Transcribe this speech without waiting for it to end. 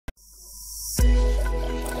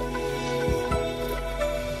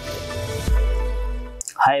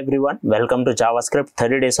Hi everyone, welcome to JavaScript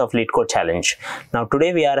 30 days of lead code challenge. Now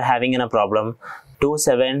today we are having a problem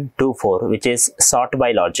 2724, which is sort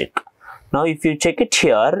by logic. Now if you check it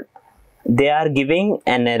here, they are giving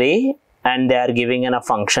an array and they are giving a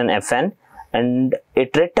function fn, and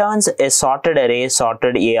it returns a sorted array,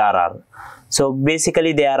 sorted arr. So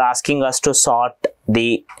basically they are asking us to sort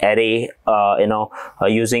the array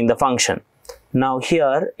using the function. Now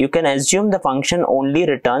here you can assume the function only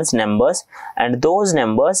returns numbers, and those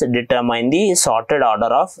numbers determine the sorted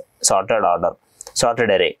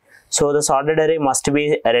array. So the sorted array must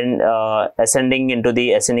be ascending into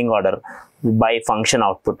the ascending order by function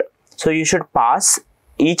output. So you should pass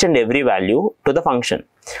each and every value to the function.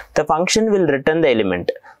 The function will return the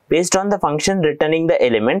element. Based on the function returning the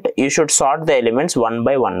element, you should sort the elements one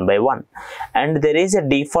by one. And there is a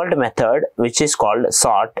default method which is called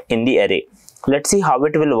sort in the array. Let's see how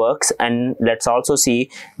it will works, and let's also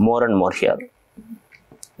see more and more here.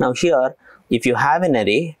 Now here, if you have an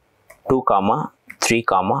array 2, 3,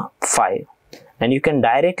 5, and you can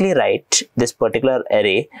directly write this particular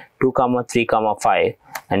array 2, 3, 5,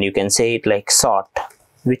 and you can say it like sort,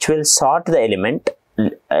 which will sort the element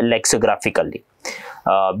lexicographically.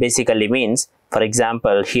 Basically means, for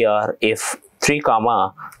example, here if 3,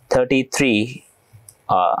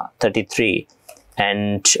 33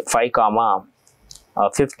 and 5,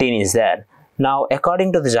 15 is there. Now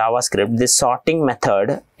according to the JavaScript, this sorting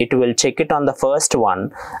method, it will check it on the first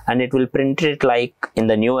one and it will print it like in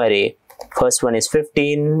the new array. First one is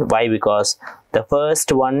 15. Why? Because the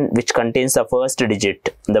first one which contains the first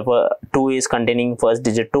digit, the 2 is containing first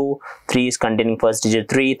digit 2, 3 is containing first digit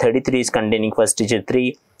 3, 33 is containing first digit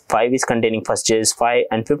 3, 5 is containing first digit 5,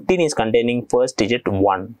 and 15 is containing first digit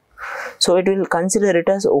 1. So it will consider it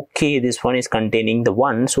as okay, this one is containing the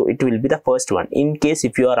 1, so it will be the first one in case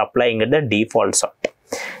if you are applying the default sort.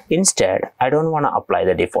 Instead, I don't want to apply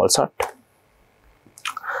the default sort.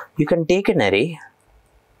 You can take an array.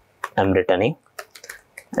 I'm return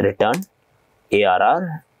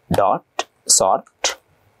arr dot sort,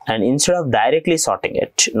 and instead of directly sorting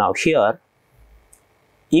it, now here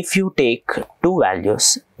if you take two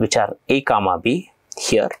values which are a comma b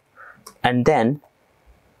here, and then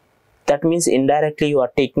that means indirectly you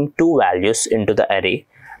are taking two values into the array,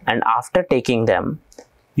 and after taking them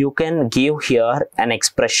you can give here an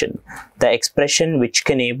expression, the expression which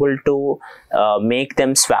can able to make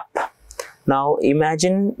them swap. Now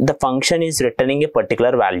imagine the function is returning a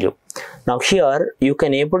particular value. Now here you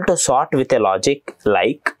can able to sort with a logic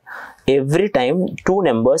like every time two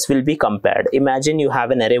numbers will be compared. Imagine you have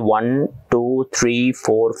an array 1, 2, 3,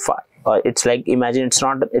 4, 5. It's like, imagine it's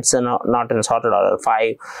not in sorted order,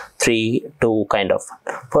 5, 3, 2 kind of.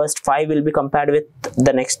 First 5 will be compared with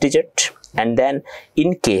the next digit, and then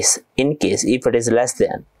in case if it is less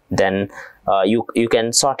than, then you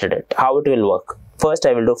can sort it. How it will work? First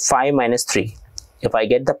I will do 5 minus 3. If I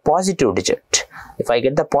get the positive digit, if I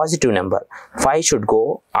get the positive number, 5 should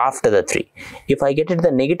go after the 3. If I get it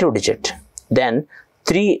the negative digit, then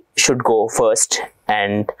 3 should go first,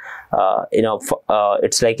 and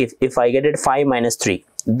it's like if I get it 5 minus 3,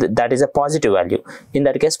 that is a positive value. In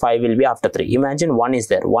that case 5 will be after 3. Imagine 1 is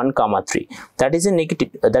there, 1, 3. That is a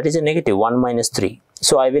negative 1 minus 3.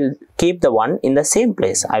 So I will keep the 1 in the same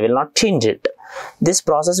place. I will not change it. This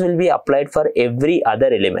process will be applied for every other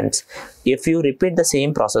elements. If you repeat the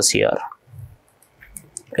same process here,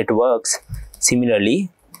 it works similarly.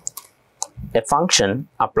 A function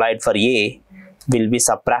applied for A will be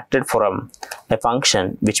subtracted from a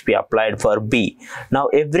function which be applied for B. Now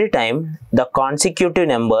every time the consecutive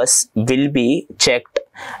numbers will be checked,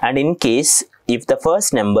 and in case if the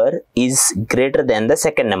first number is greater than the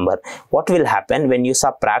second number, what will happen? When you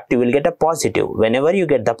subtract, you will get a positive. Whenever you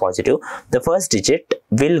get the positive, the first digit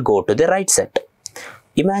will go to the right set.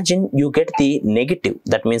 Imagine you get the negative,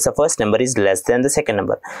 that means the first number is less than the second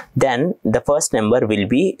number, then the first number will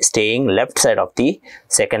be staying left side of the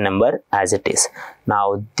second number as it is.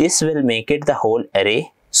 Now this will make it the whole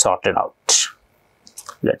array sorted out.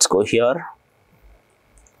 Let's go here.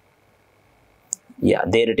 Yeah,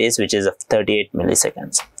 there it is, which is 38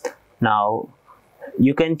 milliseconds. Now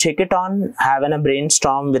you can check it on, have a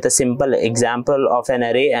brainstorm with a simple example of an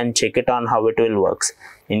array and check it on how it will works.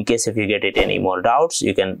 In case if you get it any more doubts,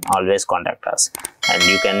 you can always contact us, and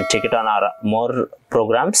you can check it on our more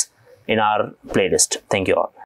programs in our playlist. Thank you all.